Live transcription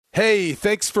Hey,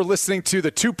 thanks for listening to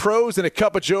the Two Pros and a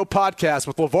Cup of Joe podcast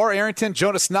with LaVar Arrington,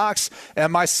 Jonas Knox,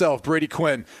 and myself, Brady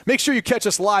Quinn. Make sure you catch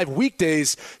us live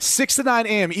weekdays, 6 to 9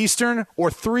 a.m. Eastern or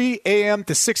 3 a.m.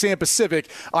 to 6 a.m. Pacific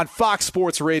on Fox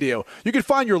Sports Radio. You can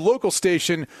find your local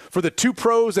station for the Two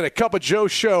Pros and a Cup of Joe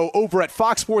show over at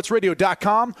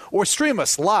foxsportsradio.com or stream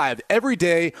us live every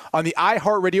day on the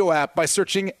iHeartRadio app by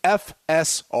searching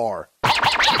FSR.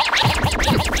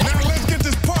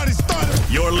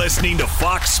 You're listening to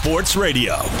Fox Sports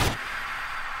Radio.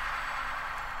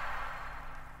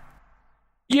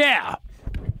 Yeah.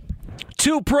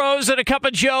 Two Pros and a Cup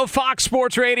of Joe, Fox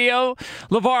Sports Radio.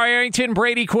 LaVar Arrington,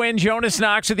 Brady Quinn, Jonas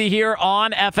Knox with you here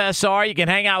on FSR. You can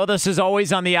hang out with us as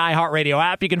always on the iHeartRadio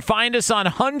app. You can find us on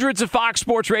hundreds of Fox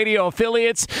Sports Radio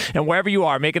affiliates and wherever you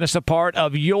are, making us a part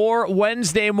of your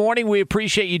Wednesday morning. We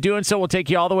appreciate you doing so. We'll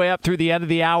take you all the way up through the end of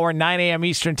the hour, 9 a.m.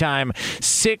 Eastern Time,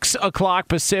 6 o'clock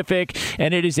Pacific,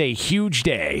 and it is a huge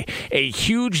day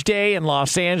in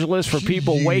Los Angeles for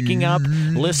people waking up,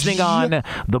 listening on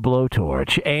the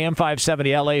Blowtorch, AM 570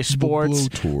 LA Sports.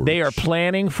 They are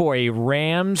planning for a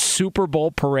Rams Super Bowl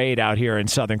parade out here in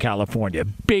Southern California.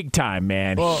 Big time,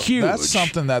 man. Well, huge. That's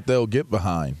something that they'll get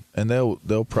behind, and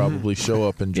they'll probably show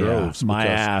up in droves. Yeah, my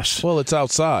ass. Well, it's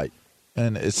outside,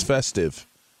 and it's festive,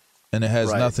 and it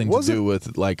has nothing to do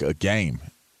with like a game.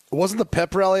 Wasn't the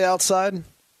pep rally outside?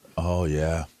 Oh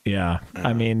yeah. Yeah.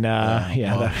 I mean,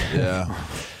 yeah.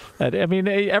 I mean,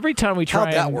 every time we try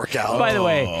How'd that work out? By the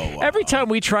way, every time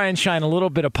we try and shine a little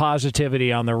bit of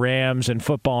positivity on the Rams and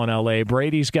football in L.A.,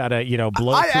 Brady's got to,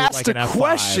 blow I through asked like an a F5.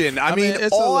 question. I mean,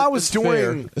 all I was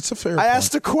doing. It's a fair. I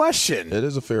asked a question. It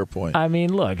is a fair point. I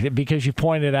mean, look, because you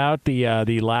pointed out the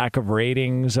lack of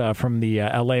ratings from the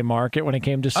L.A. market when it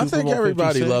came to Super Bowl 56. I think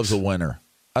everybody loves a winner.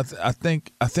 I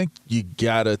think you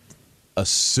gotta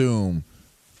assume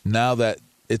now that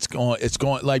it's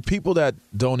going like people that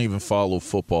don't even follow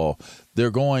football, they're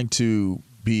going to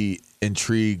be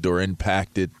intrigued or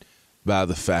impacted by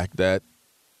the fact that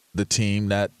the team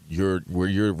that where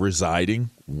you're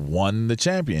residing won the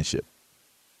championship.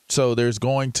 So there's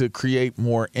going to create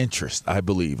more interest, I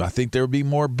believe. I think there will be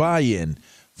more buy-in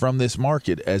from this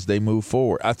market as they move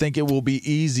forward. I think it will be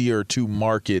easier to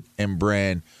market and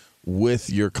brand with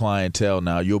your clientele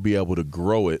now. You'll be able to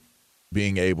grow it,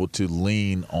 being able to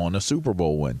lean on a Super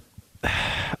Bowl win.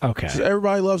 Okay. So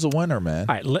everybody loves a winner, man.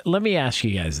 All right, let me ask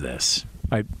you guys this.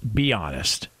 All right, be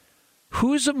honest.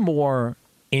 Who's a more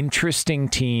interesting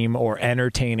team or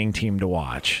entertaining team to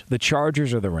watch, the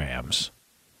Chargers or the Rams?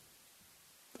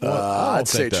 I'd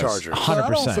say Chargers. 100%. I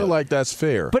don't feel like that's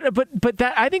fair. But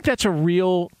that I think that's a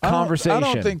real conversation. I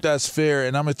don't think that's fair,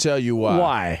 and I'm going to tell you why.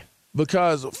 Why?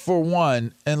 Because, for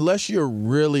one, unless you're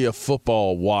really a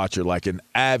football watcher, like an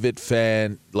avid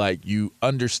fan, like you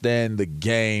understand the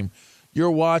game,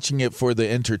 you're watching it for the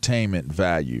entertainment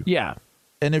value. Yeah.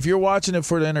 And if you're watching it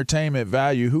for the entertainment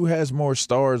value, who has more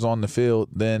stars on the field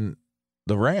than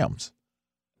the Rams?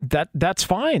 That's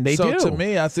fine. They do. So to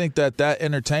me, I think that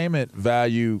entertainment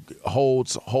value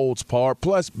holds par.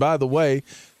 Plus, by the way,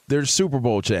 they're Super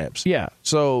Bowl champs. Yeah.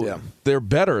 So they're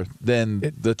better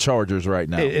than the Chargers right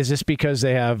now. Is this because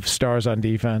they have stars on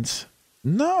defense?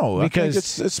 No, because I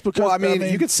think it's because. Well, I mean,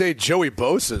 you could say Joey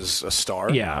Bosa's a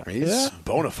star. Yeah. He's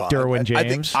bona fide. Derwin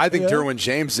James. I think Derwin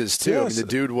James is too. Yes. I mean,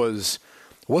 the dude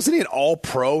wasn't he an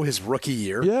All-Pro his rookie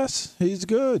year? Yes, he's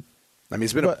good. I mean,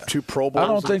 he's been 2 Pro Bowls. I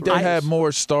don't think they have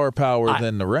more star power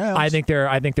than the Rams. I think they're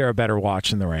a better watch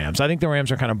than the Rams. I think the Rams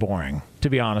are kind of boring, to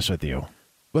be honest with you.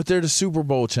 But they're the Super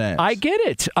Bowl champs. I get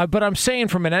it. But I'm saying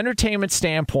from an entertainment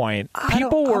standpoint,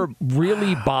 people were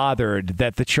really bothered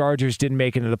that the Chargers didn't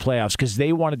make it into the playoffs because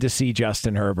they wanted to see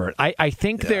Justin Herbert. I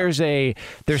think there's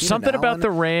something about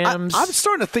the Rams. I'm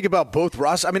starting to think about both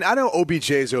Ross. I mean, I know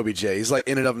OBJ is OBJ. He's like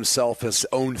in and of himself his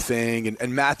own thing.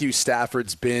 And Matthew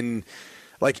Stafford's been –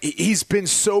 like, he's been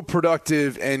so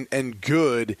productive and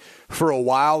good for a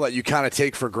while that you kind of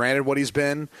take for granted what he's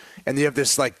been. And you have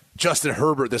this, like, Justin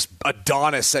Herbert, this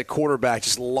Adonis at quarterback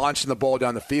just launching the ball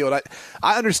down the field.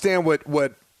 I understand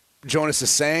what Jonas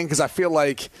is saying because I feel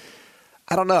like,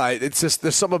 I don't know, it's just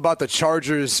there's something about the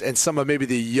Chargers and some of maybe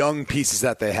the young pieces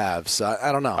that they have. So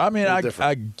I don't know. I mean,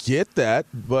 I get that.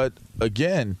 But,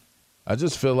 again, I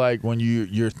just feel like when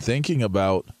you're thinking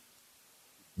about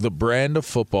the brand of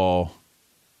football,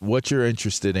 what you're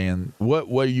interested in,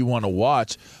 what you want to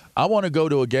watch. I want to go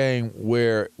to a game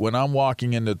where when I'm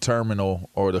walking in the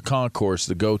terminal or the concourse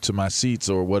to go to my seats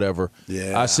or whatever,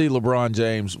 I see LeBron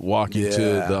James walking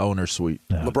to the owner's suite.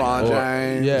 LeBron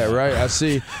James. Yeah, right.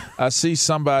 I see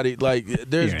somebody like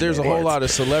there's a whole lot of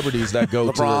celebrities that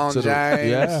go LeBron to the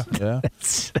James. yeah.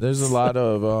 There's a lot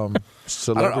of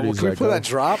celebrities. Can we play that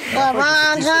drop?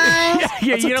 LeBron James.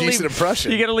 Yeah, That's a decent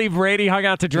impression. You got to leave Brady hung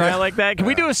out to dry like that. Can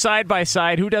we do a side by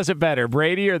side? Who does it better,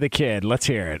 Brady or the kid? Let's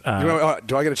hear it.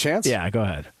 Do I get a chance? Yeah, go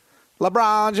ahead.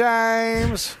 LeBron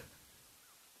James.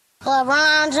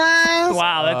 LeBron James.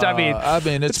 Wow,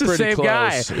 it's the pretty same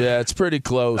close. guy. Yeah, it's pretty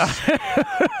close.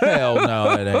 Hell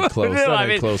no, it ain't close. No, That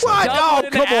ain't close. What? Dublin No,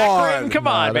 and come Akron? on. Come No,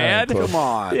 on, that man. ain't close. Come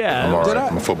on. Yeah. I'm all right.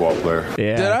 I'm a football player.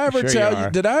 Yeah, Did I ever sure tell you are.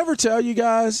 Did I ever tell you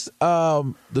guys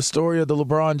the story of the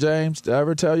LeBron James? Did I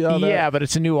ever tell y'all that? Yeah, but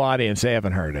it's a new audience. They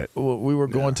haven't heard it. We were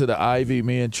going to the Ivy.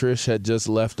 Me and Trish had just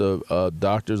left a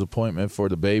doctor's appointment for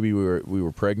the baby. We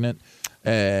were pregnant,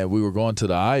 and we were going to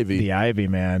the Ivy. The Ivy,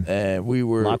 man. And we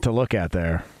were A lot to look at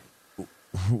there.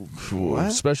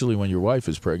 especially when your wife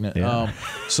is pregnant. Yeah.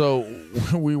 So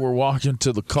we were walking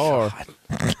to the car,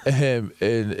 and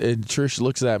Trish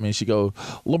looks at me and she goes,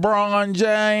 "LeBron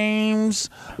James,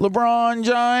 LeBron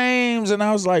James," and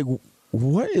I was like,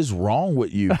 "What is wrong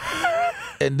with you?"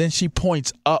 And then she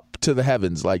points up to the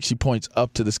heavens, like she points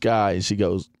up to the sky, and she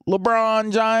goes,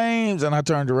 "LeBron James," and I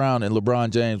turned around, and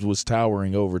LeBron James was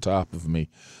towering over top of me.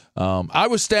 I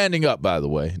was standing up, by the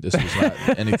way. This was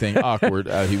not anything awkward.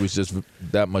 He was just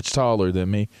that much taller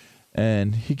than me.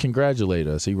 And he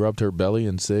congratulated us. He rubbed her belly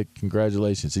and said,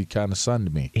 "Congratulations." He kind of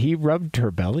sunned me. He rubbed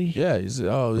her belly? Yeah. He's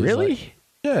Really? like,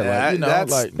 yeah,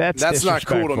 That's not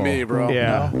cool to me, bro.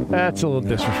 Yeah, that's a little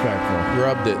disrespectful.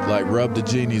 rubbed it, like rubbed the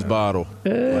genie's bottle.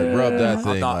 Like rubbed that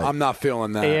thing. I'm not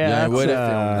feeling that. Yeah, with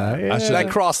it. That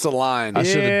crossed the line. I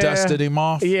should Yeah. have dusted him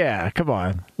off. Yeah, come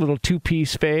on. Little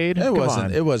two-piece fade. It Come wasn't.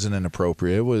 on. It wasn't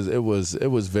inappropriate. It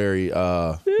was very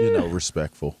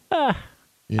respectful. I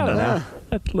don't know.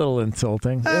 That's a little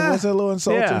insulting. It was a little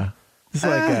insulting. Yeah. It's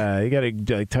like you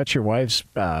got to touch your wife's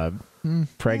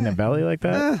pregnant belly like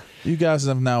that. You guys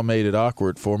have now made it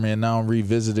awkward for me, and now I'm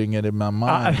revisiting it in my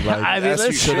mind. I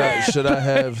mean, should I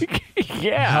have?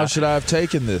 Yeah. How should I have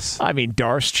taken this? I mean,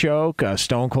 Darce choke,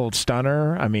 Stone Cold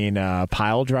Stunner. I mean,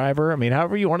 pile driver. I mean,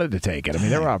 however you wanted to take it. I mean,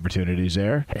 there were opportunities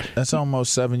there. That's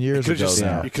almost 7 years ago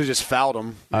now. You could have just fouled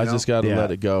him. I just got to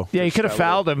let it go. Yeah, you could have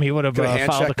fouled him. He would have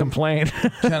filed a complaint.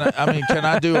 Can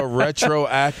I do a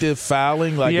retroactive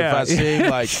fouling? Like if I see him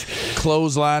like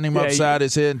clothesline him upside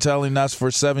his head and tell him that's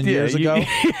for 7 years ago?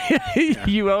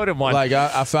 You owed him one. Like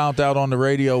I found out on the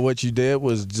radio what you did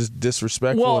was just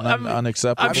disrespectful and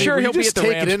unacceptable. I'm sure he'll be at the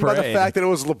taken Rams in by the parade. fact that it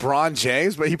was LeBron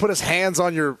James, but he put his hands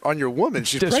on your woman.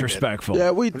 She's disrespectful.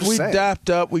 Yeah, we saying. dapped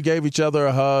up. We gave each other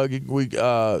a hug.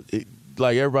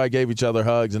 Like everybody gave each other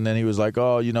hugs, and then he was like,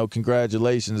 "Oh,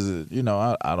 congratulations."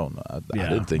 I don't know. I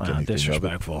didn't think anything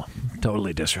disrespectful. of it.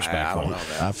 Totally disrespectful. I don't know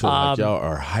that. I feel like y'all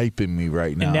are hyping me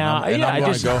right now.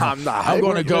 I'm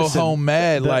going to go home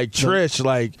mad like Trish.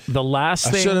 Like the last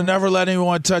I thing, should have never let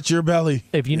anyone touch your belly.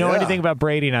 If you know anything about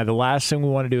Brady and I, the last thing we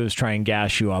want to do is try and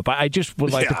gas you up. I just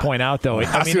would like to point out, though.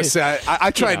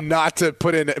 I try not to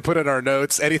put in our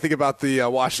notes anything about the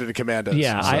Washington Commandos.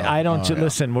 Yeah, so, I don't.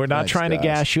 Listen, we're not trying to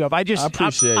gas you up. I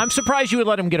appreciate. I'm surprised you would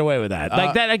let him get away with that.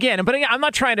 Like that again. But I'm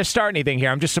not trying to start anything here.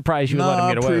 I'm just surprised you would let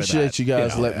him get away with that. I appreciate you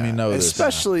guys letting me know this.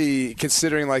 Especially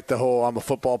considering like the whole "I'm a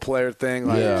football player" thing.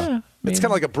 Like, it's kind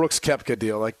of like a Brooks Koepka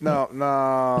deal. Like, no.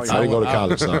 I didn't go to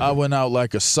college. I went out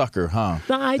like a sucker, huh?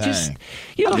 No, I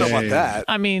don't know about that.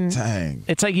 I mean,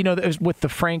 it's like it was with the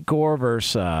Frank Gore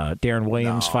versus Darren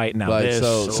Williams fight. Now like,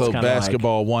 this, so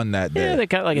basketball won that day. Yeah, they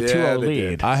got like a 2-0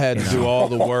 lead. I had to do all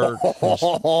the work.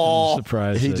 I'm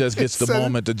surprised. He just gets the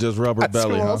moment to just rub her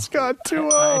belly, huh? Got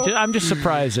 2-0. I'm just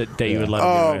surprised that you would let him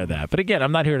get away with that. But again,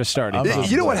 I'm not here to start it.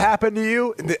 You know what happened to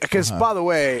you? Because by the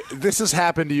way, this has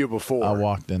happened to you before. I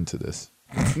walked into this.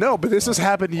 No, but this has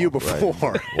happened to you before.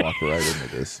 Walk right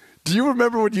into this. Do you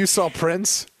remember when you saw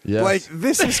Prince? Yes. Like,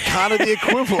 this is kind of the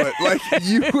equivalent. Like,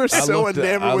 you were so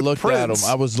enamored with Prince. I looked at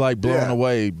him. I was, like, blown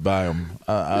away by him.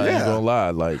 I ain't going to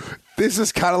lie. Like, this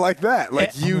is kind of like that.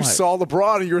 Like, you saw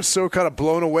LeBron, and you were so kind of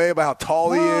blown away by how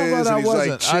tall he is. And he's,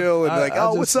 like, chill. And, like,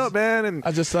 what's up, man? And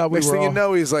I just thought we next were thing you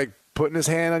know, he's, like, putting his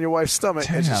hand on your wife's stomach.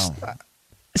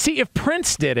 See, if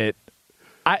Prince did it,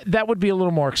 that would be a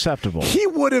little more acceptable. He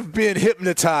would have been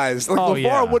hypnotized. Like,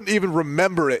 LaVar wouldn't even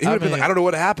remember it. He would have been like, I don't know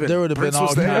what happened. There would have been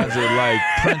all kinds of, like,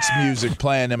 Prince music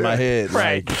playing in my head.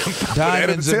 Right. Like,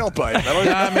 Diamonds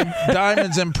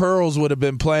and Pearls would have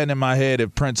been playing in my head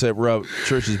if Prince had rubbed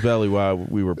Trisha's belly while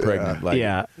we were pregnant. Like,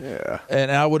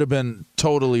 and I would have been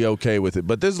totally okay with it.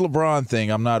 But this LeBron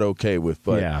thing, I'm not okay with.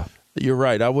 But You're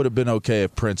right. I would have been okay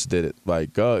if Prince did it.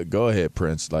 Like, go ahead,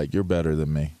 Prince. Like, you're better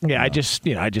than me. Yeah,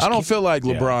 you know? I don't feel like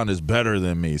LeBron is better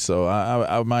than me, so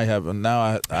I might have.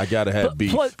 Now I gotta have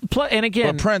beef. And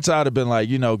again, but Prince, I'd have been like,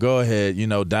 go ahead,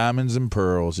 diamonds and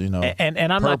pearls, and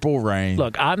I'm purple rain.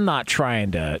 Look, I'm not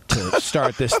trying to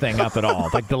start this thing up at all.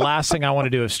 Like the last thing I want to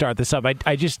do is start this up.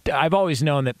 I've always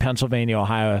known that Pennsylvania,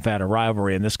 Ohio have had a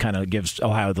rivalry, and this kind of gives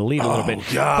Ohio the lead a little bit.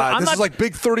 Oh God, this is like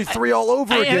Big 33 all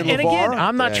over again. And LaVar. again,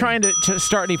 I'm not trying to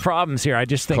start any problems here. I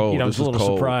just think I was a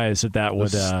little surprised that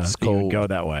would go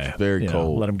that way. Very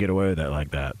cold. Let him get away with it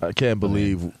like that. I can't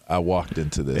believe I walked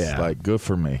into this. Yeah. Like, good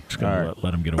for me. Just gonna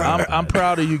let him get away with it. I'm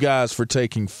proud of you guys for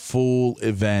taking full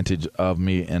advantage of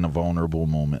me in a vulnerable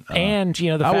moment. And the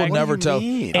fact I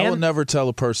will never tell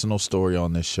a personal story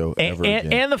on this show ever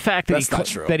again. And the fact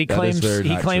that he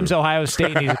claims Ohio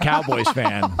State and he's a Cowboys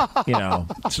fan.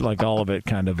 It's like all of it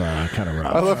kind of rough.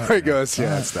 I love where he goes.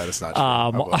 Yeah, it's not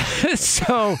true. So,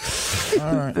 all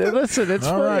right. Listen, it's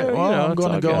all right. Well, I'm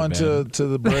going to go into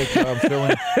the break. I'm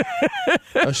feeling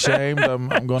ashamed.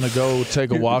 I'm going to go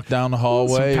take a walk down the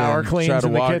hallway. Some power and cleans try to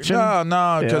in walk. the kitchen?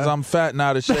 No, because I'm fat and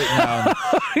out of shape now.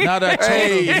 Now that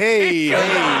hey.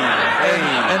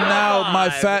 And now my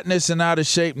fatness and out of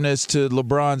shapeness to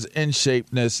LeBron's in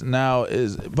shapeness now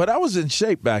is. But I was in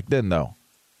shape back then, though.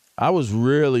 I was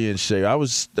really in shape. I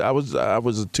was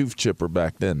a tooth chipper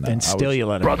back then. And still you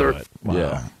let him do it. Wow.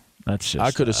 Yeah. That's just, I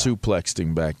could have suplexed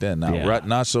him back then. Now,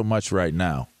 not so much right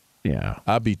now. Yeah.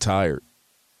 I'd be tired.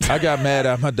 I got mad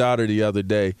at my daughter the other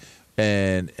day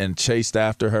and chased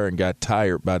after her and got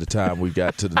tired by the time we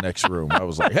got to the next room. I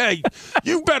was like, hey,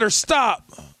 you better stop.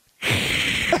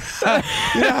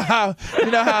 You know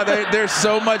how they're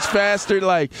so much faster,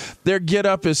 like their get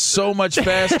up is so much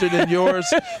faster than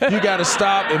yours. You got to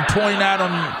stop and point at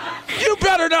them. You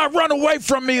better not run away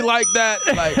from me like that,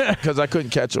 because I couldn't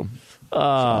catch them.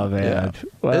 Oh, man. Yeah.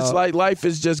 Well, it's like life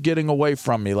is just getting away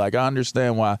from me. Like, I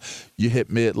understand why you hit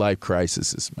midlife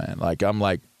crises, man. Like, I'm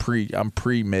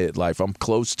pre-midlife. I'm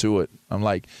close to it. I'm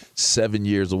like 7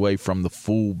 years away from the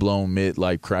full-blown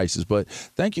midlife crisis. But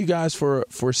thank you guys for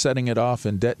setting it off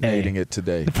and detonating it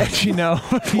today. But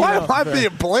why am I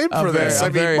being blamed for this?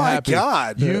 I'm very happy.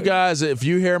 God. You guys, if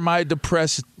you hear my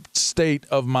depressed state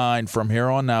of mind from here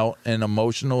on out and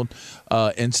emotional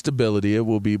instability, it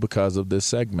will be because of this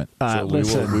segment. So we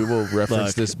will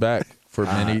reference this back for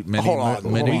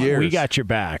many years. We got your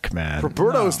back, man.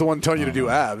 Roberto's the one telling you to do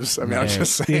abs. I mean, I'm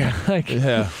just saying.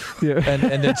 Yeah,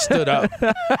 And then stood up,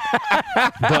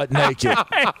 butt naked.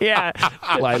 Yeah.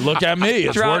 Like, look at me.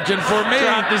 It's working for me.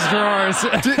 Drop his drawers.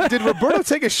 Did Roberto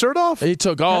take his shirt off? He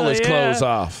took all his clothes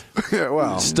off. Yeah,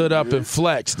 well. Stood up and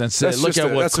flexed and said, that's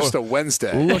just a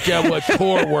Wednesday. Look at what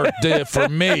core work did for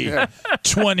me.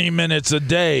 20 minutes a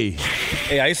day.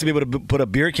 Hey, I used to be able to put a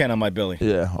beer can on my belly.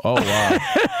 Yeah. Oh, wow.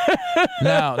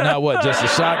 Now what? Just a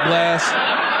shot glass?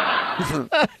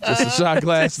 Just a shot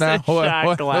glass now?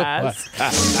 Shot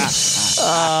glass.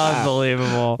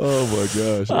 Unbelievable. Oh, my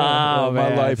gosh. Oh, my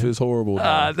man. life is horrible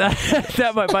now.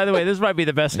 That might, by the way, this might be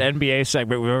the best NBA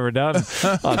segment we've ever done on this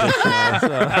show. So.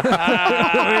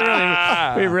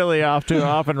 we really off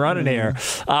and running here.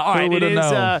 All right, it is.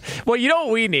 Well, you know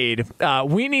what we need?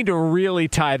 We need to really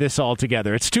tie this all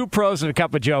together. It's Two Pros and a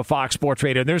Cup of Joe, Fox Sports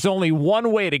Radio. And there's only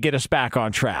one way to get us back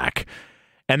on track.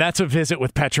 And that's a visit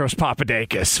with Petros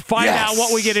Papadakis. Find out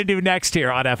what we get to do next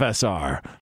here on FSR.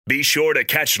 Be sure to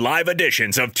catch live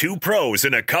editions of Two Pros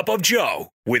and a Cup of Joe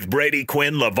with Brady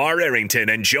Quinn, LaVar Arrington,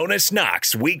 and Jonas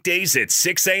Knox weekdays at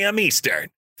 6 a.m. Eastern,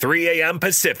 3 a.m.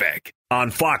 Pacific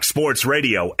on Fox Sports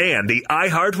Radio and the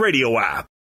iHeartRadio app.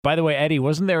 By the way, Eddie,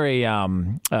 wasn't there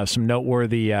some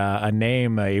noteworthy a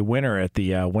winner at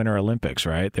the Winter Olympics,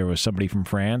 right? There was somebody from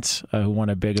France who won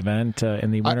a big event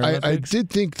in the Winter Olympics. I did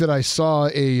think that I saw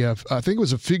I think it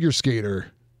was a figure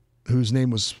skater whose name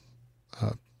was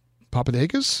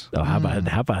Papadakis. Oh, how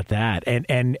about that?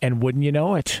 And wouldn't you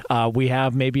know it? We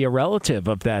have maybe a relative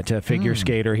of that figure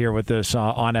skater here with us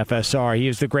on FSR. He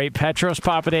is the great Petros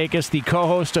Papadakis, the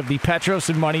co-host of the Petros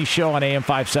and Money Show on AM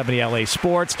 570 LA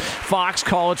Sports, Fox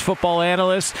college football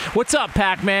analyst. What's up,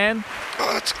 Pac-Man?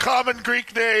 It's a common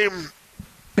Greek name.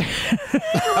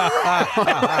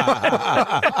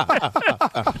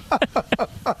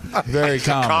 Very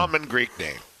common. Common Greek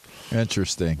name.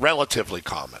 Interesting. Relatively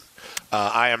common.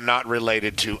 I am not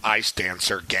related to ice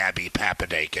dancer Gabby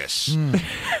Papadakis,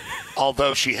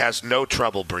 although she has no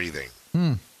trouble breathing.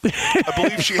 I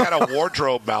believe she had a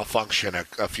wardrobe malfunction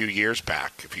a few years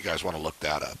back, if you guys want to look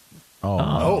that up.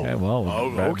 Okay. Well,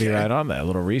 we'll be right on that. A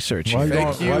little research. Why you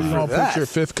Thank you don't for put that. your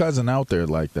fifth cousin out there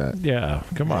like that? Yeah,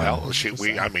 come on. Well,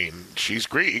 she's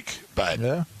Greek, but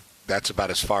that's about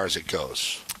as far as it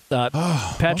goes.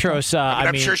 Petros,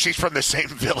 I'm sure she's from the same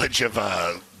village of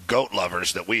goat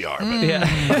lovers that we are. But.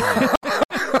 Yeah.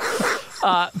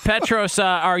 Petros,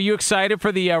 are you excited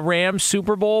for the Rams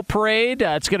Super Bowl parade?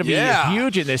 It's going to be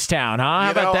huge in this town, huh?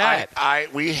 How about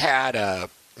that? We had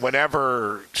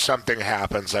whenever something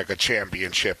happens, like a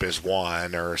championship is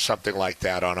won or something like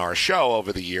that on our show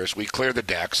over the years, we clear the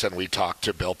decks and we talk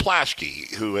to Bill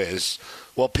Plaschke, who is,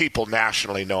 well, people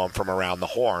nationally know him from around the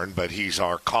horn, but he's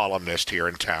our columnist here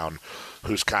in town,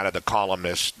 who's kind of the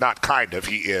columnist, not kind of,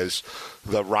 he is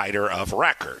the writer of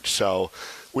record. So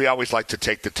we always like to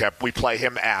take the temp. We play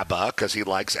him ABBA because he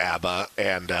likes ABBA,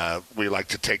 and we like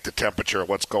to take the temperature of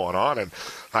what's going on. And,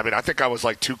 I mean, I think I was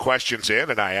like 2 questions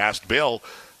in, and I asked Bill,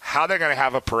 how they're going to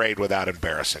have a parade without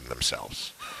embarrassing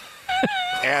themselves?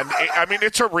 And,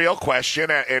 it's a real question,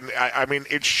 and I mean,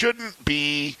 it shouldn't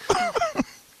be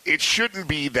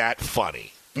that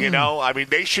funny. You know? I mean,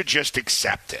 they should just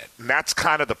accept it. And that's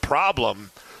kind of the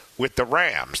problem with the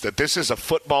Rams, that this is a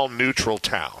football-neutral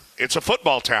town. It's a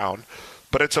football town,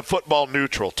 but it's a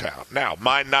football-neutral town. Now,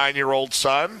 my 9-year-old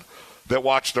son that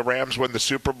watched the Rams win the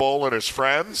Super Bowl and his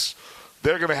friends,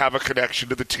 they're going to have a connection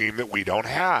to the team that we don't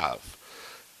have.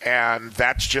 And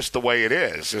that's just the way it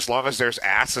is. As long as there's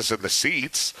asses in the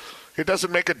seats, it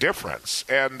doesn't make a difference.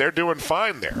 And they're doing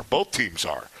fine there. Both teams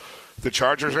are, the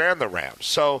Chargers and the Rams.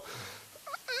 So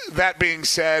that being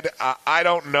said, I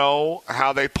don't know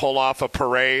how they pull off a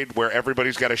parade where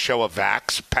everybody's got to show a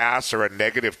vax pass or a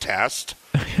negative test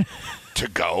to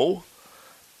go.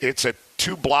 It's a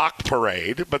 2-block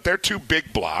parade, but they're 2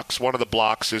 big blocks. One of the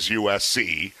blocks is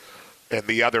USC, and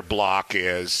the other block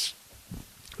is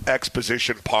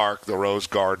Exposition Park, the Rose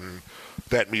Garden,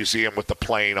 that museum with the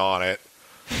plane on it,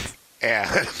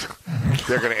 and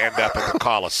they're going to end up at the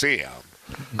Coliseum.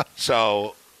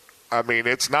 So, I mean,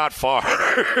 it's not far.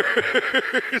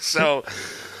 So,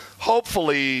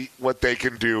 hopefully what they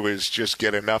can do is just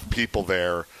get enough people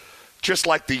there, just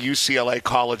like the UCLA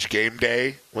College game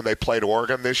day when they played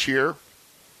Oregon this year.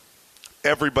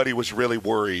 Everybody was really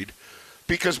worried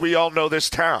because we all know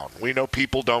this town. We know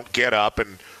people don't get up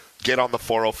and get on the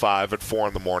 405 at 4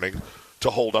 in the morning to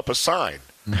hold up a sign.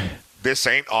 Mm-hmm. This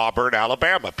ain't Auburn,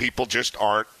 Alabama. People just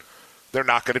aren't, they're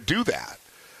not going to do that.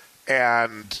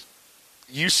 And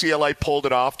UCLA pulled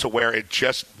it off to where it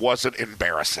just wasn't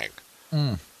embarrassing.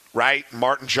 Right?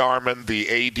 Martin Jarman, the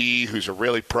AD, who's a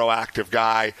really proactive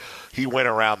guy, he went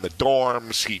around the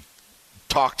dorms. He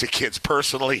talked to kids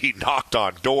personally. He knocked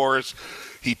on doors.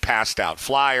 He passed out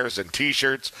flyers and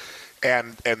T-shirts.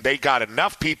 And they got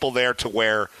enough people there to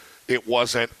where it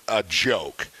wasn't a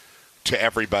joke to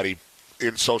everybody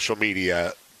in social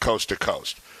media coast to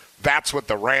coast. That's what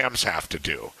the Rams have to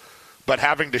do. But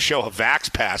having to show a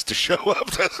vax pass to show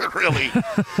up doesn't really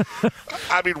 –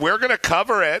 I mean, we're going to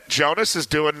cover it. Jonas is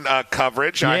doing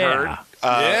coverage, I heard.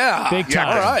 Big time.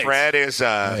 Yeah, right. Fred is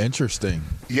interesting.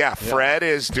 Yeah, Fred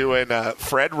is doing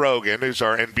Fred Rogan, who's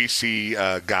our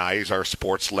NBC guy. He's our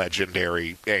sports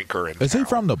legendary anchor. Is he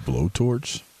from the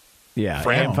Blowtorch? Yeah,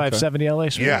 Fred, AM 570 LA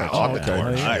Sports. Yeah, on the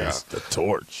Torch. Nice. The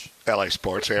Torch. LA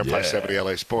Sports, AM 570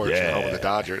 LA Sports, home of the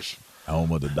Dodgers.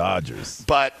 Home of the Dodgers.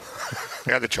 But,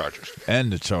 and the Chargers.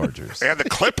 And the Chargers. And the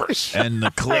Clippers. And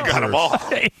the Clippers. We got them all.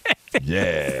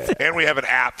 Yeah. And we have an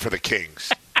app for the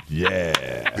Kings.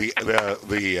 Yeah.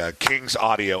 The Kings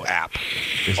audio app.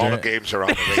 All the games are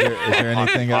on the radio. Is there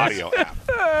anything else? Audio app.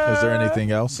 Is there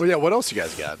anything else? Well, yeah, what else you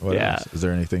guys got? What else? Is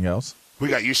there anything else? We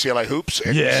got UCLA hoops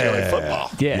and UCLA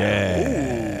football.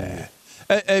 Yeah.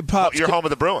 Hey, Pops. You're home of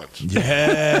the Bruins.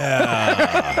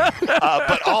 Yeah.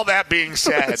 But all that being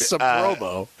said, Some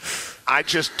promo. I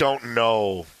just don't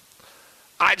know.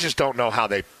 I just don't know how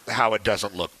it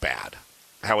doesn't look bad.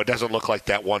 How it doesn't look like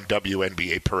that one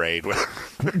WNBA parade.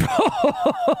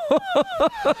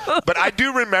 But I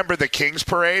do remember the Kings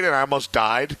parade, and I almost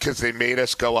died because they made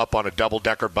us go up on a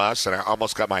double-decker bus, and I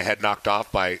almost got my head knocked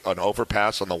off by an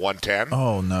overpass on the 110.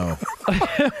 Oh, no.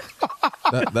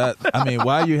 I mean,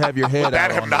 why you have your head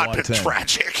that out have on not the been 110?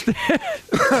 tragic.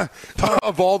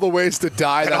 Of all the ways to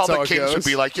die, And that's all how the it Kings goes. would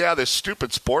be like, yeah, this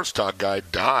stupid sports talk guy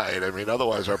died. I mean,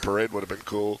 otherwise our parade would have been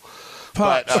cool.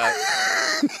 Pops, But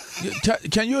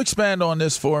can you expand on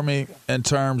this for me in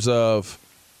terms of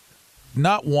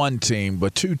not one team,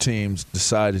 but 2 teams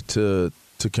decided to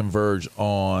converge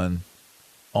on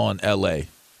LA?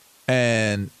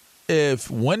 And if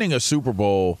winning a Super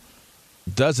Bowl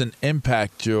doesn't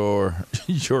impact your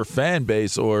fan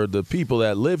base or the people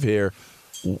that live here,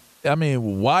 I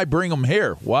mean, why bring them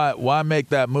here? Why make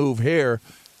that move here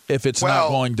if it's not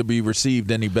going to be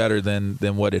received any better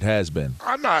than what it has been?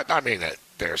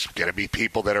 There's going to be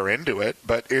people that are into it,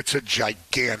 but it's a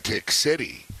gigantic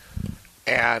city.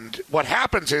 And what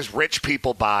happens is rich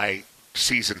people buy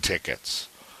season tickets.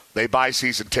 They buy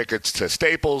season tickets to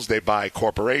Staples. They buy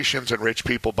corporations, and rich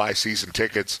people buy season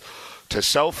tickets to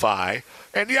SoFi.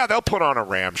 And, yeah, they'll put on a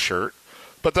Rams shirt,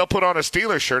 but they'll put on a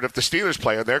Steelers shirt if the Steelers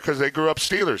play in there because they grew up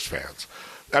Steelers fans.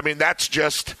 I mean, that's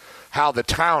just how the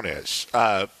town is.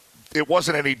 It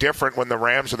wasn't any different when the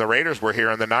Rams and the Raiders were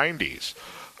here in the 90s.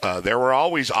 There were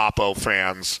always Oppo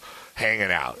fans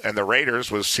hanging out, and the Raiders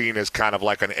was seen as kind of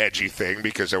like an edgy thing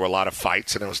because there were a lot of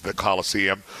fights, and it was the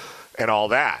Coliseum and all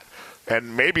that.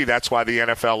 And maybe that's why the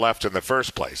NFL left in the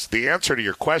first place. The answer to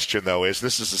your question, though, is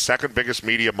this is the second biggest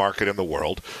media market in the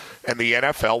world, and the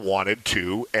NFL wanted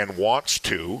to and wants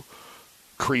to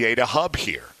create a hub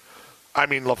here. I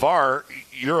mean, LaVar,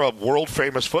 you're a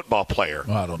world-famous football player.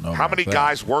 Well, I don't know. How many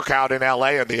guys work out in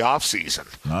L.A. in the offseason?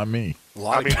 Not me.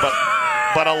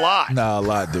 But a lot. No, a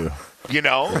lot do. You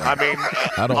know, I mean,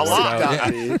 I don't a work lot.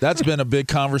 out. That's been a big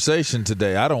conversation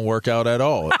today. I don't work out at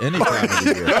all any time of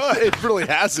the year. It really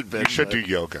hasn't been. You should do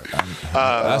yoga.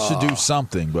 I should do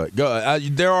something, but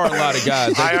there are a lot of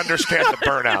guys. I understand the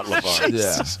burnout,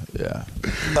 LaVar. Yeah.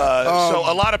 So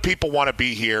a lot of people want to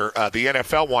be here. The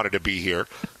NFL wanted to be here.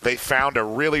 They found a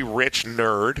really rich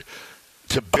nerd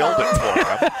to build it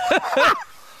for them.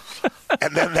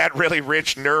 And then that really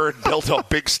rich nerd built a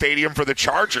big stadium for the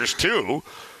Chargers, too,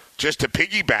 just to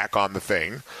piggyback on the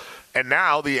thing. And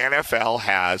now the NFL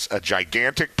has a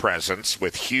gigantic presence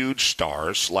with huge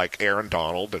stars like Aaron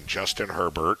Donald and Justin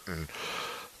Herbert and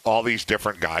all these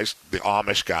different guys, the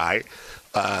Amish guy.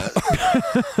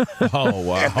 Oh,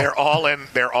 wow. And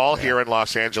they're all here in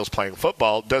Los Angeles playing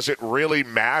football. Does it really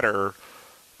matter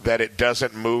that it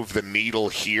doesn't move the needle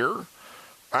here?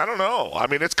 I don't know. I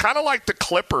mean, it's kind of like the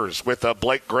Clippers with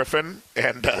Blake Griffin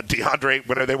and DeAndre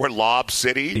when they were Lob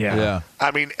City. Yeah.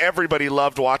 I mean, everybody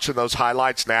loved watching those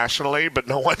highlights nationally, but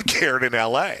no one cared in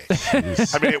L.A.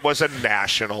 I mean, it was a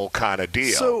national kind of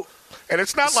deal. And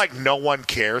it's not like no one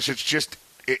cares. It's just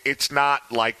it's not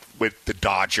like with the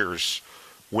Dodgers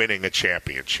winning a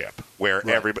championship where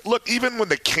everybody – look, even when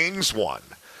the Kings won,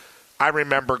 I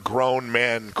remember grown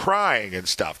men crying and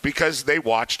stuff because they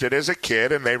watched it as a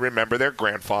kid and they remember their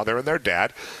grandfather and their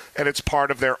dad, and it's part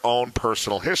of their own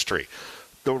personal history.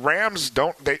 The Rams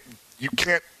you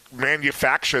can't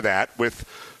manufacture that with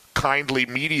kindly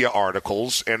media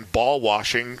articles and ball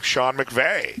washing Sean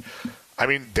McVay. I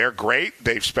mean, they're great.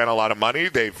 They've spent a lot of money.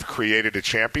 They've created a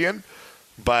champion,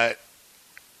 but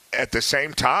at the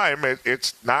same time,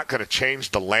 it's not going to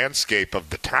change the landscape of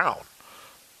the town.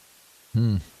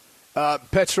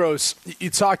 Petros, you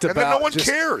talked about... And then no one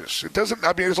cares. It doesn't...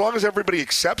 I mean, as long as everybody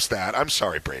accepts that... I'm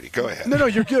sorry, Brady. Go ahead. No,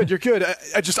 you're good. You're good.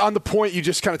 I just on the point you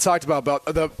just kind of talked about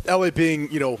the L.A. being,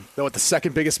 the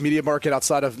second biggest media market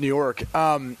outside of New York.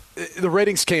 The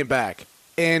ratings came back,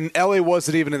 and L.A.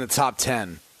 wasn't even in the top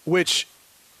 10, which,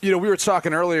 we were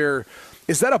talking earlier...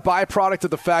 Is that a byproduct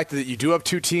of the fact that you do have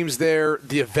two teams there?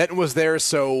 The event was there,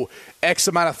 so X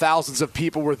amount of thousands of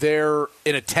people were there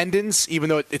in attendance, even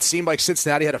though it seemed like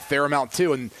Cincinnati had a fair amount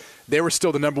too, and they were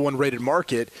still the number one rated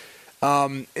market.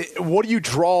 What do you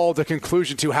draw the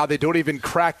conclusion to how they don't even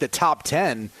crack the top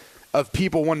 10 of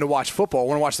people wanting to watch football,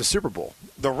 want to watch the Super Bowl?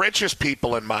 The richest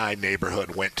people in my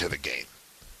neighborhood went to the game,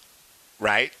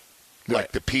 right?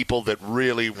 Like the people that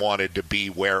really wanted to be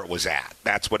where it was at.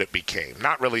 That's what it became.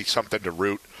 Not really something to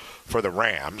root for the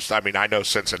Rams. I mean, I know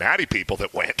Cincinnati people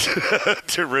that went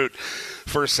to root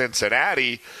for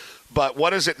Cincinnati. But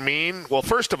what does it mean? Well,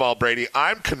 first of all, Brady,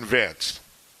 I'm convinced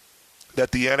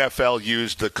that the NFL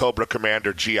used the Cobra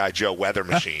Commander G.I. Joe weather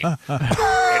machine and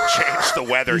changed the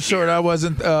weather. You sure that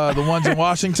wasn't the ones in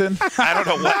Washington? I don't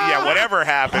know whatever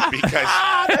happened because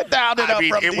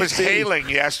it was hailing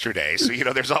yesterday, so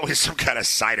there's always some kind of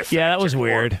side effect. Yeah, that was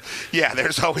weird. Yeah,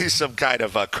 there's always some kind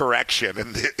of correction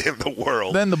in the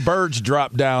world. Then the birds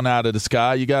drop down out of the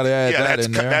sky. You got to add that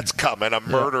in there. That's coming. A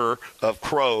murder of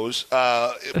crows.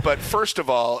 But first of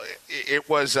all, it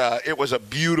was a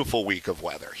beautiful week of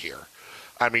weather here.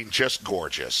 I mean, just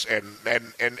gorgeous.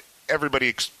 And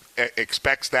everybody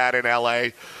expects that in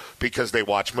L.A. because they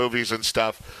watch movies and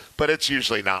stuff, but it's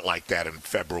usually not like that in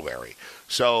February.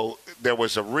 So there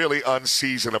was a really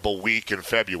unseasonable week in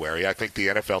February. I think the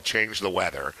NFL changed the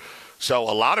weather. So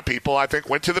a lot of people, I think,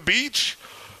 went to the beach.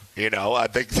 I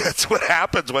think that's what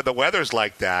happens when the weather's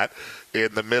like that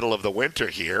in the middle of the winter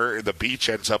here. The beach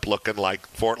ends up looking like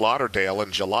Fort Lauderdale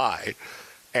in July.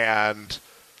 And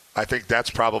I think that's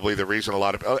probably the reason a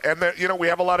lot of we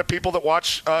have a lot of people that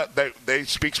watch they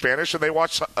speak Spanish and they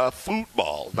watch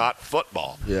football, not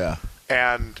football. Yeah.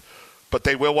 But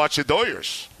they will watch the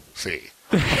Dodgers. See.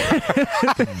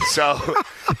 So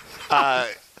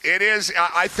it is.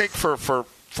 I think for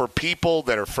for people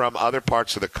that are from other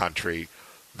parts of the country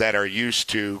that are used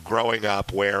to growing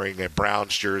up wearing a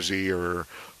Browns jersey or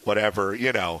whatever,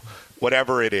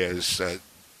 whatever it is,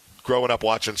 growing up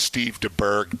watching Steve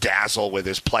DeBerg dazzle with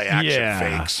his play-action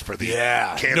fakes for the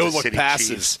Kansas City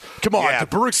passes. Chiefs. Come on,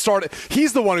 DeBerg started.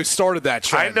 He's the one who started that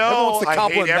trend. I know. I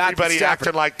hate everybody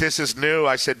acting like this is new.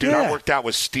 I said, dude, I worked out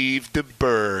with Steve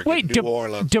DeBerg in New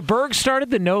Orleans. DeBerg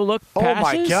started the no-look passes?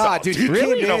 Oh, my God, dude. He came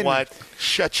in. You know what?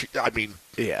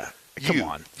 Yeah. Come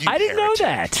on. I didn't know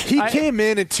that. He came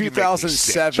in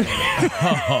 2007.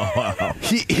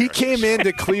 He came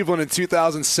into Cleveland in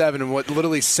 2007 and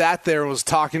literally sat there and was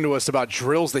talking to us about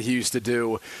drills that he used to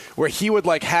do where he would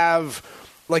have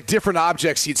different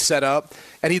objects he'd set up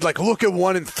and he'd look at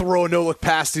one and throw a no-look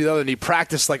pass to the other and he'd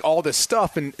practice all this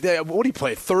stuff. And what did he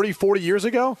play, 30, 40 years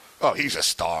ago? Oh, he's a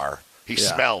star. He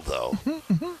smelled, though.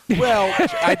 Well,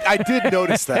 I did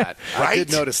notice that. Right? I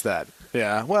did notice that.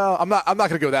 Yeah, well, I'm not going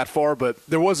to go that far, but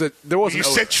there was You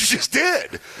said you just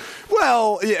did.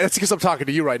 Well, yeah, it's because I'm talking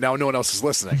to you right now. And no one else is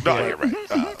listening. No, you're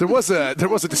right. There was a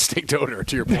distinct odor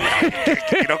to your point.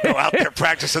 You don't go out there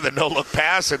practicing the no-look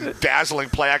pass and dazzling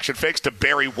play-action fakes to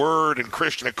Barry Word and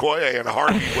Christian Okoye and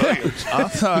Harvey Williams.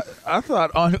 I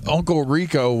thought Uncle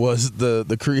Rico was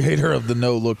the creator of the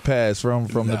no-look pass from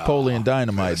Napoleon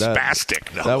Dynamite.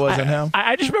 Spastic. No. That wasn't him?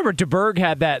 I just remember DeBerg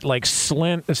had that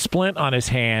splint on his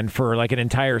hand for an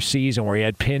entire season where he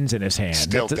had pins in his hand.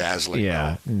 Still dazzling.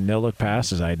 Yeah, no-look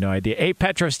passes. I had no idea. Hey,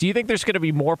 Petros, do you think there's going to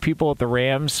be more people at the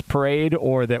Rams parade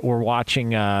or that we're watching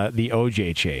the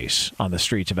OJ chase on the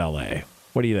streets of L.A.?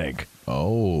 What do you think?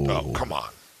 Oh, come on.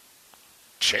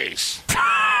 Chase.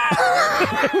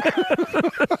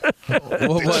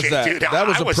 What was that? Dude, that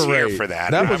was I was a parade. Here for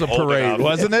that. That was a parade,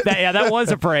 wasn't it? That was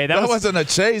a parade. That wasn't a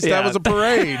chase. That was a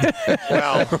parade.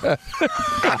 Well,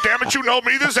 God damn it, you know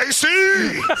me, this AC.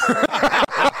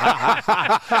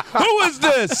 Who is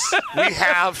this?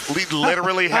 We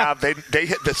literally have.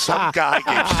 Some guy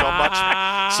gave so much.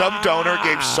 Some donor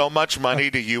gave so much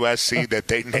money to USC that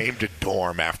they named a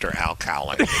dorm after Al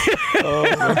Cowling.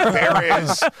 There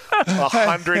is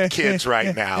 100 kids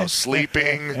right now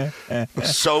sleeping,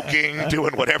 soaking,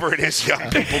 doing whatever it is young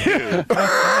people do. In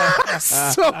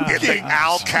the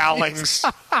Al Cowling's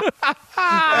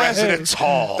residence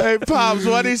hall. Hey, Pops,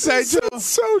 what'd he say to him?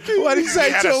 Soaking. What'd he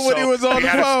say to him when he was on the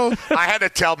phone? I had to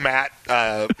tell Matt,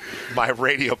 my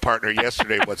radio partner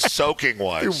yesterday, what soaking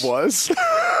was. It was?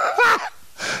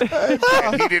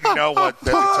 And he didn't know it's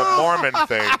a Mormon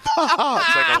thing.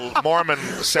 It's like a Mormon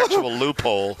sexual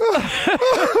loophole.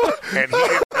 And he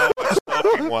didn't know what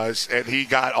smoking was. And he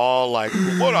got all what?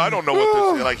 I don't know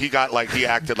what this is. He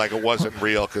acted like it wasn't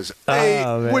real.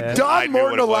 Would Don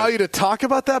Martin allow you to talk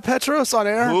about that, Petros, on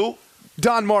air? Who?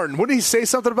 Don Martin. Wouldn't he say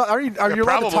something about? Are you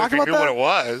allowed to talk about that? Probably what it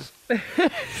was.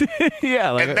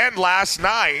 Yeah. And then last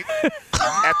night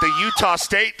at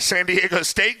the San Diego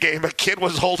State game, a kid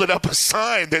was holding up a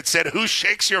sign that said, "Who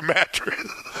shakes your mattress?"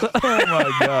 Oh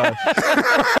my God!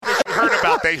 You heard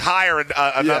about they hire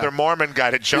another Mormon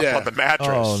guy to jump on the mattress.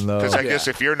 Oh no! Because I guess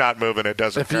if you're not moving, it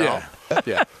doesn't count.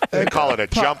 Yeah. They call it a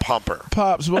jump humper.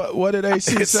 Pops, what did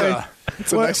AC say?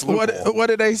 What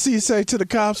did AC say to the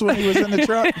cops when he was in the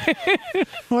truck?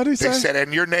 What did he say? They said,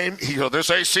 "And your name?" He goes, "This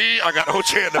AC." I got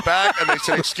OJ in the back, and they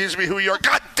said, "Excuse me, who you are?"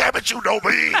 God damn it, you know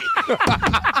me.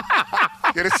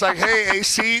 And it's like, hey,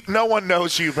 AC, no one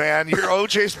knows you, man. You're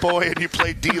OJ's boy, and you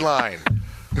play D-line.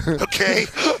 Okay?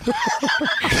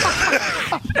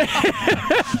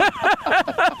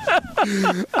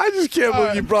 I just can't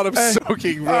believe you brought up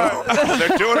soaking, bro.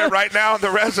 They're doing it right now in the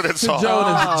residence hall.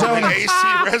 Jonas. The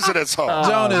AC residence hall.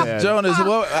 Jonas,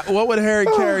 what would Harry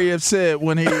Carey have said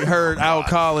when he heard Al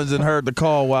Collins and heard the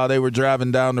call while they were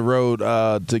driving down the road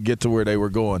to get to where they were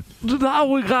going? Now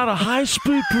we got a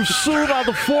high-speed pursuit on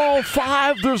the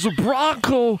 405. There's a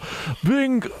Bronco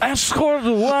being escorted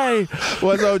away.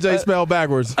 What's OJ spelled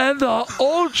backwards? And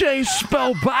OJ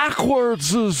spelled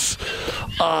backwards is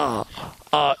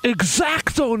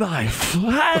X-Acto knife.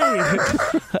 Hey.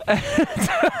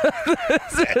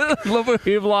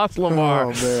 We've lost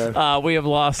LaVar. Oh, man. We have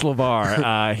lost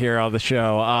LaVar here on the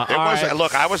show.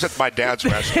 Look, I was at my dad's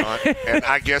restaurant, and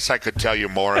I guess I could tell you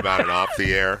more about it off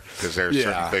the air because there are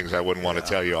certain things I wouldn't want to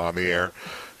tell you on the air,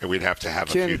 and we'd have to have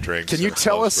a few drinks. Can you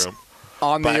tell us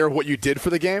on the air what you did for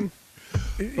the game?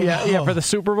 Yeah, for the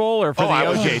Super Bowl or for the OJ I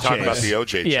was chase? talking about the OJ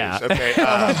chase. Yeah. Okay.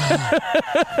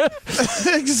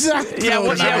 Exactly. Yeah,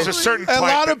 was a certain a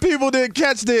lot of people didn't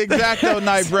catch the X-Acto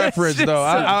knife reference, though.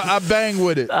 I bang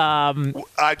with it.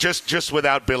 Just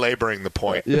without belaboring the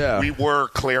point. Yeah. We were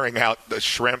clearing out the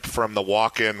shrimp from the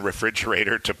walk-in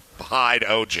refrigerator to hide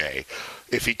OJ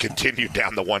if he continued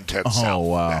down the 110 south. Oh,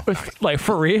 wow. Like,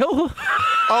 for real?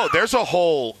 Oh, there's a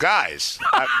whole, guys.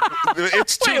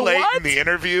 It's too Wait, late what? in the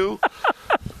interview.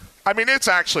 I mean, it's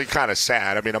actually kind of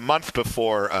sad. I mean, a month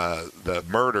before the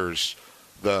murders,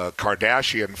 the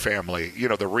Kardashian family,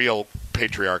 the real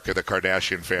patriarch of the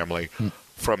Kardashian family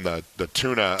from the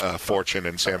tuna fortune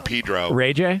in San Pedro.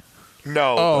 Ray J?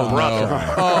 No, Oh, brother.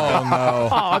 no. Oh, no.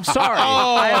 Oh, I'm sorry.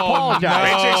 I apologize.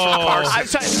 Ray J's from Carson. I'm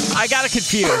sorry. I got it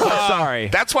confused. I'm sorry.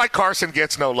 That's why Carson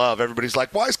gets no love. Everybody's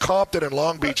like, why is Compton and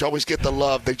Long Beach always get the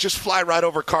love? They just fly right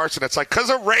over Carson. It's like, because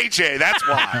of Ray J. That's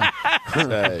why.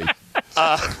 Hey.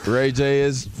 Ray J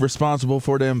is responsible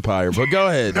for the empire, but go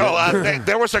ahead. No,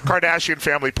 there was a Kardashian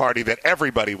family party that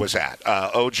everybody was at.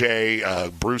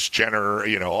 OJ, Bruce Jenner,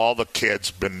 all the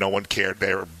kids, but no one cared.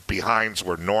 Their behinds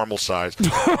were normal size. And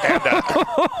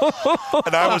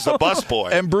I was the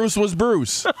busboy. And Bruce was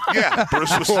Bruce. Yeah,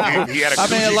 Bruce was. He had a I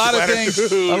mean,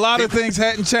 Gucci a lot of things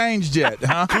hadn't changed yet,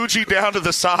 huh? Gucci down to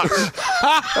the socks. And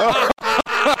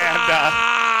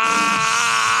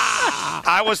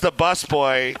I was the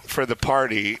busboy for the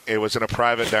party. It was in a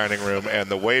private dining room, and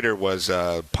the waiter was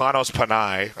Panos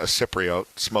Panay, a Cypriot,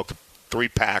 smoked 3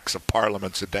 packs of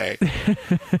Parliaments a day.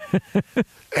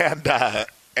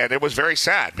 And it was very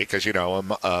sad because,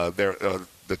 the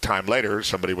time later,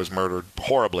 somebody was murdered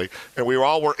horribly, and we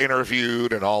all were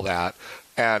interviewed and all that.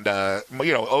 And,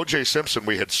 O.J. Simpson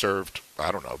we had served,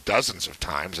 I don't know, dozens of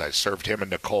times. I served him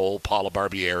and Nicole, Paula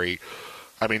Barbieri.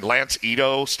 I mean, Lance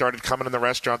Ito started coming in the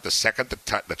restaurant the second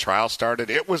the trial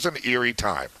started. It was an eerie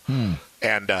time.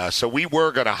 And so we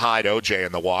were going to hide O.J.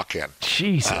 in the walk-in.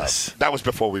 Jesus. That was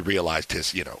before we realized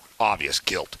his, obvious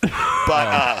guilt.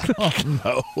 But,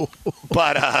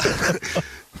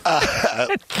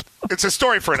 it's a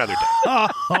story for another day.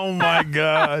 Oh, my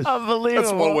gosh. Unbelievable.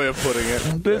 That's one way of putting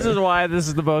it. This is why this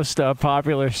is the most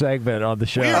popular segment on the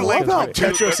show. We are linked with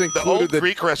Petros the included old the-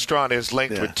 Greek restaurant is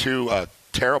linked with 2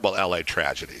 terrible L.A.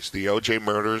 tragedies. The O.J.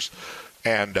 murders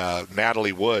and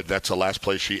Natalie Wood. That's the last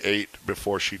place she ate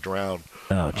before she drowned.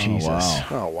 Oh, Jesus. wow.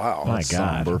 Oh, wow. My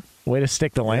God. somber. Way to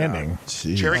stick the landing.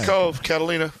 Cherry Cove,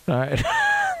 Catalina. All right.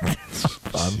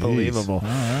 Unbelievable. All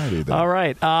righty then. All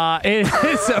right.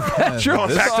 It's a Petros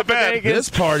Going back to bed. Papadakis. This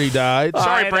party died.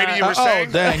 Sorry, right, Brady, you were Oh,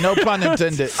 saying? dang. No pun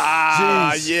intended.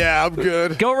 Jeez. Yeah, I'm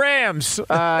good. Go Rams.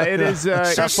 It is.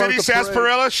 Sioux City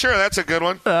Sarsaparilla? Sure, that's a good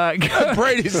one.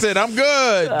 Brady said, I'm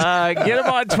good. Get him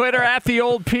on Twitter at the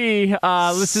old P.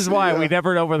 This is why we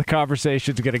never know where the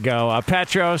conversation's going to go.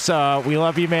 Petros, we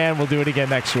love you, man. We'll do it again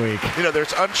next week.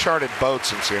 There's uncharted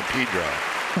boats in San Pedro.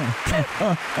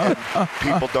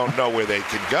 People don't know where they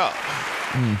can go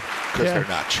because they're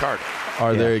not chartered.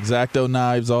 Are there X-Acto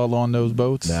knives all on those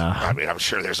boats? No. I mean, I'm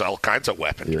sure there's all kinds of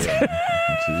weapons.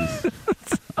 Jeez.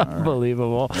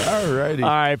 Unbelievable. All righty. All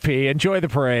right, P. Enjoy the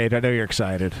parade. I know you're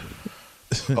excited.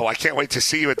 Oh, I can't wait to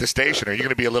see you at the station. Are you going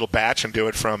to be a little batch and do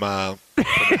it from the house?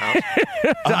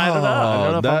 I don't know.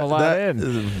 I don't know if I'm allowed in.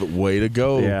 is way to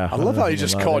go. Yeah. I love how he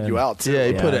just called you out, too. Yeah,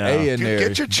 he put an A in Dude, there.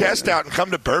 get your chest out and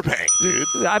come to Burbank, dude.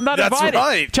 I'm not That's invited.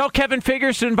 right. Tell Kevin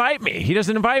Figures to invite me. He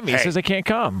doesn't invite me. He Hey. says I can't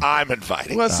come. I'm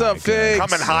inviting. What's up, Figs?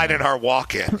 Come and hide in our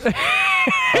walk-in.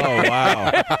 Oh,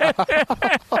 wow.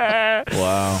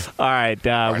 Wow. All right. Is we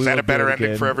that will a better do it ending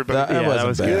again. for everybody? That Yeah, wasn't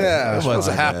was bad. good. Yeah, That it was a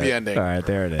wasn't happy bad. ending. All right,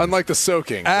 there it is. Unlike the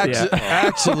soaking.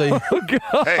 Actually,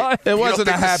 Hey, it wasn't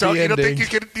a happy You don't think ending. you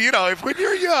can, if when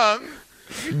you're young,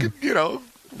 you can,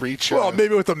 reach. Well,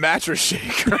 maybe with a mattress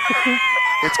shaker.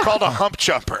 It's called a hump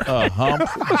jumper. A hump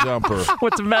jumper.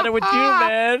 What's the matter with you,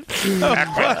 man? What's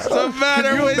the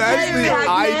matter with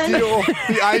That's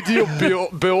the ideal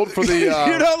build for the. you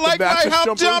don't like my mattress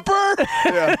hump jumper?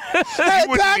 Yeah. Hey, You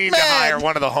wouldn't need to Pac-Man! hire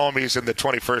one of the homies in the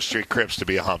 21st Street Crips to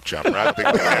be a hump jumper. I don't think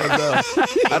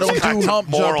that I don't do hump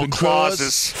moral jumping,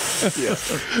 clauses.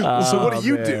 So what do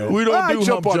you do? We don't do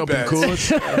jump hump on jumping, beds.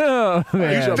 cuz. You jump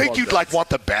think on you'd beds. want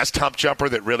the best hump jumper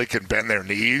that really can bend their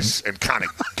knees and kind of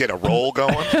get a roll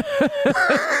going?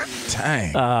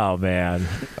 Dang. Oh, man.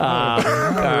 All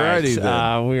Alrighty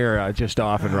then. We're just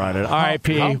off and running. All right,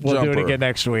 P. hump We'll do it jumper. again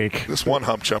next week. This one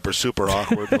hump jumper's super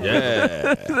awkward.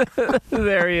 Yeah.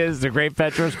 There he is, the great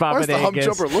Petros Why's the hump Papadakis.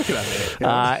 jumper looking at me?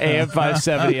 AM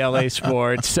 570 LA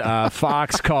Sports,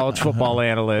 Fox college football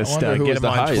analyst. I wonder who Get was him the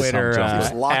on highest Twitter hump jumper.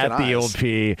 Just locking at the eyes. old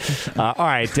P. All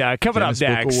right, coming up Guinness Book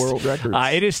of next, World Records.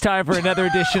 it is time for another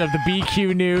edition of the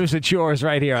BQ News. It's yours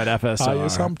right here on FSR.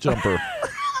 Highest hump jumper.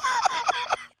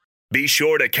 Be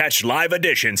sure to catch live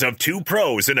editions of Two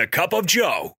Pros and a Cup of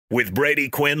Joe with Brady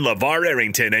Quinn, LaVar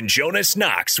Arrington, and Jonas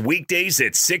Knox weekdays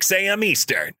at 6 a.m.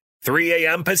 Eastern, 3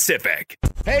 a.m. Pacific.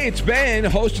 Hey, it's Ben,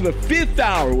 host of the Fifth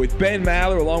Hour with Ben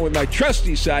Maller, along with my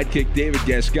trusty sidekick, David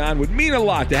Gascon. Would mean a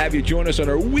lot to have you join us on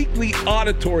our weekly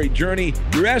auditory journey.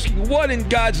 You're asking, what in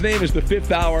God's name is the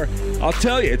Fifth Hour? I'll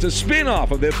tell you, it's a spin-off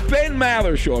of the Ben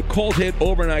Maller Show, a cult hit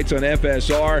overnights on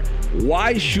FSR.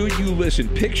 Why should you listen?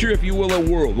 Picture, if you will, a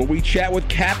world where we chat with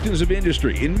captains of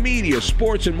industry in media,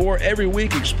 sports, and more every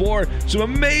week. Explore some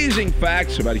amazing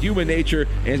facts about human nature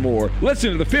and more.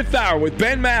 Listen to the Fifth Hour with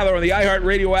Ben Maller on the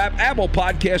iHeartRadio app, Apple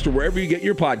Podcast, or wherever you get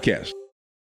your podcast.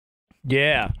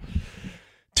 Yeah.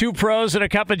 Two pros and a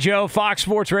cup of Joe, Fox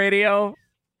Sports Radio.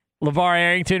 LaVar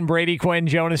Arrington, Brady Quinn,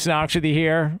 Jonas Knox with you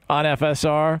here on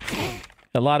FSR.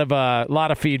 A lot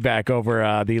of feedback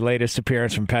over the latest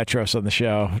appearance from Petros on the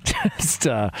show. Just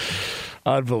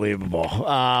unbelievable.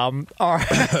 All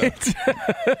right.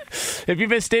 If you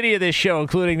missed any of this show,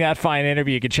 including that fine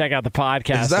interview, you can check out the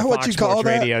podcast. Is that what you call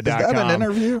that? Is that an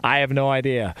interview? I have no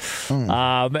idea.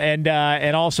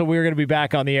 And also, we're going to be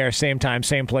back on the air same time,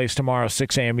 same place tomorrow,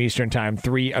 6 a.m. Eastern Time,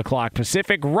 3 o'clock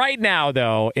Pacific. Right now,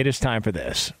 though, it is time for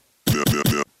this.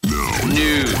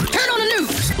 News. Turn on the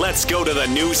news. Let's go to the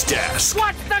news desk.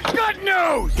 What's the good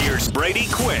news? Here's Brady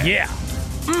Quinn. Yeah.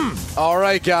 All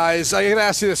right, guys. I got to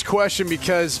ask you this question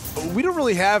because we don't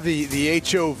really have the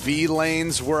HOV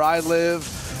lanes where I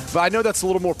live, but I know that's a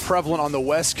little more prevalent on the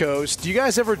West Coast. Do you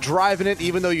guys ever drive in it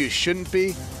even though you shouldn't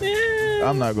be?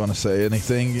 I'm not going to say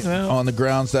anything on the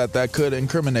grounds that could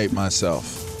incriminate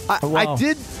myself.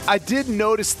 I did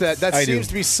notice that seems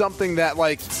to be something that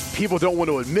like people don't want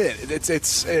to admit.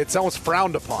 It's almost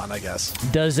frowned upon, I guess.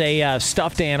 Does a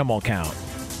stuffed animal count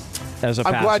as a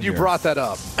passenger? I'm glad you brought that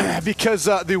up because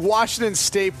the Washington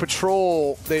State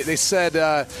Patrol they said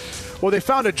they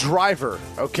found a driver,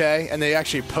 okay, and they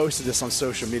actually posted this on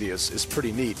social media. It's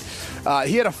pretty neat.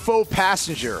 He had a faux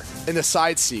passenger in the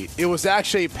side seat. It was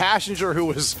actually a passenger who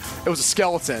was a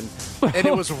skeleton, and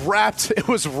it was wrapped. It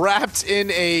was wrapped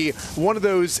in one of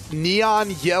those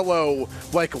neon yellow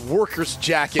like workers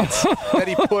jackets that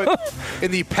he put in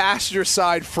the passenger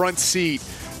side front seat,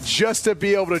 just to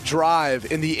be able to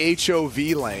drive in the HOV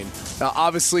lane. Now,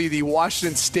 obviously, the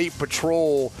Washington State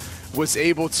Patrol was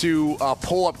able to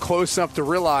pull up close enough to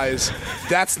realize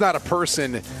that's not a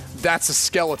person, that's a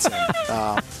skeleton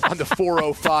on the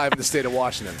 405 in the state of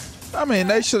Washington. I mean,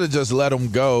 they should have just let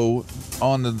him go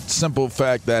on the simple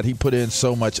fact that he put in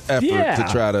so much effort to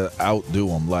try to outdo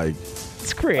him. Like,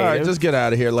 it's creative. All right, just get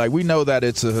out of here. Like, we know that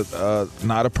it's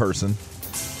not a person.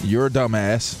 You're a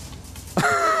dumbass.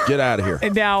 Get out of here.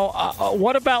 And now,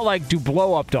 what about, like, do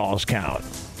blow-up dolls count?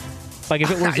 Like, if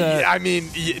it was I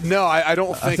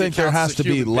don't think I think there has to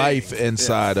be life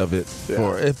inside of it.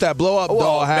 Yeah. If that blow-up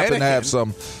doll happened to have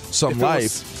some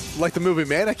life. Like the movie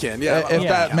Mannequin, If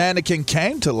that mannequin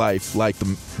came to life like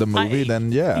the movie,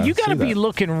 then yeah. You got to be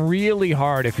looking really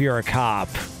hard if you're a cop.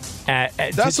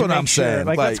 That's what I'm saying.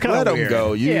 Like let them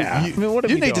go. You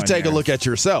need to take a look at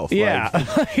yourself. Yeah.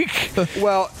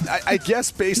 Well, I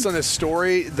guess based on this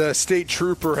story, the state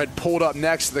trooper had pulled up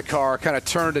next to the car, kind of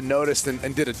turned and noticed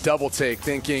and did a double take,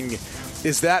 thinking,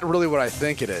 is that really what I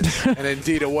think it is? And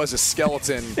indeed, it was a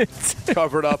skeleton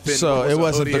covered up in. So it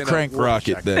wasn't the crank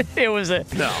rocket then. It was a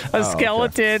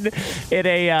skeleton in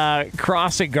a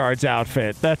crossing guard's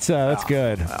outfit. That's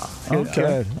good.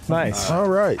 Good. Nice. All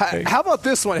right. How about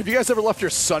this one? Have you guys ever left your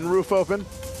sunroof open?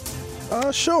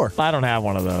 Sure. I don't have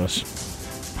one of those.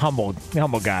 Humble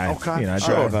guy. Okay. I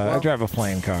drive a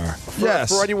plain car.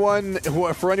 For anyone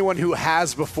who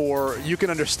has before, you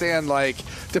can understand, like,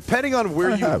 depending on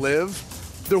where you live,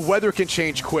 the weather can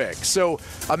change quick. So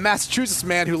a Massachusetts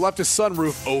man who left his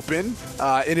sunroof open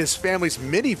in his family's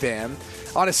minivan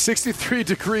on a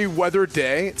 63-degree weather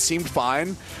day, it seemed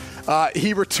fine.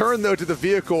 He returned, though, to the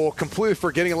vehicle, completely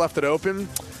forgetting he left it open,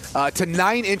 to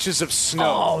 9 inches of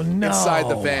snow inside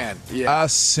the van. Yeah. I've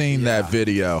seen that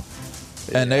video.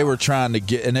 And they were trying to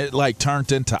get, and it like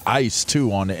turned into ice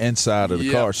too on the inside of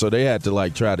the car. So they had to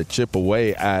like try to chip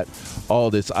away at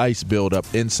all this ice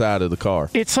buildup inside of the car.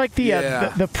 It's like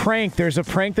the prank. There's a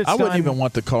prank that's I wouldn't even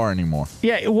want the car anymore.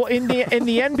 Yeah, well, in the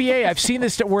NBA, I've seen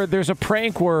this where there's a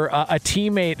prank where a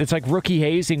teammate, it's like rookie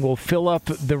hazing, will fill up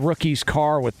the rookie's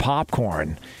car with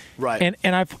popcorn. Right.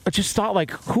 And I've just thought,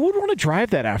 like, who would want to drive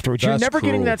that afterwards? You're That's never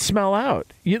getting cruel. that smell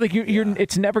out.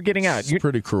 It's never getting out. It's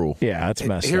pretty cruel. Yeah, it's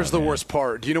messed up. Here's the worst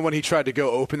part. Do you know when he tried to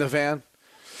go open the van?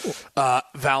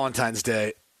 Valentine's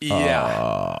Day.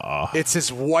 Yeah. It's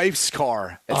his wife's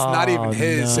car. It's not even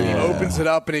his. No. And he opens it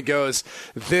up and he goes,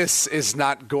 this is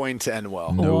not going to end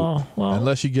well. No. Well,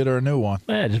 unless you get her a new one.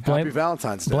 Yeah, just Happy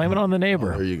Valentine's Day. blame it on the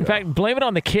neighbor. there you go. In fact, blame it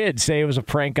on the kid. Say it was a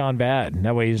prank gone bad.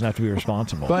 That way he doesn't have to be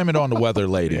responsible. Blame it on the weather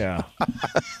lady. Yeah.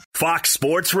 Fox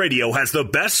Sports Radio has the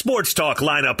best sports talk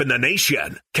lineup in the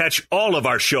nation. Catch all of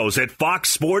our shows at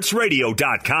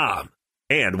foxsportsradio.com.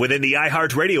 And within the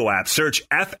iHeartRadio app, search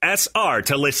FSR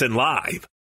to listen live.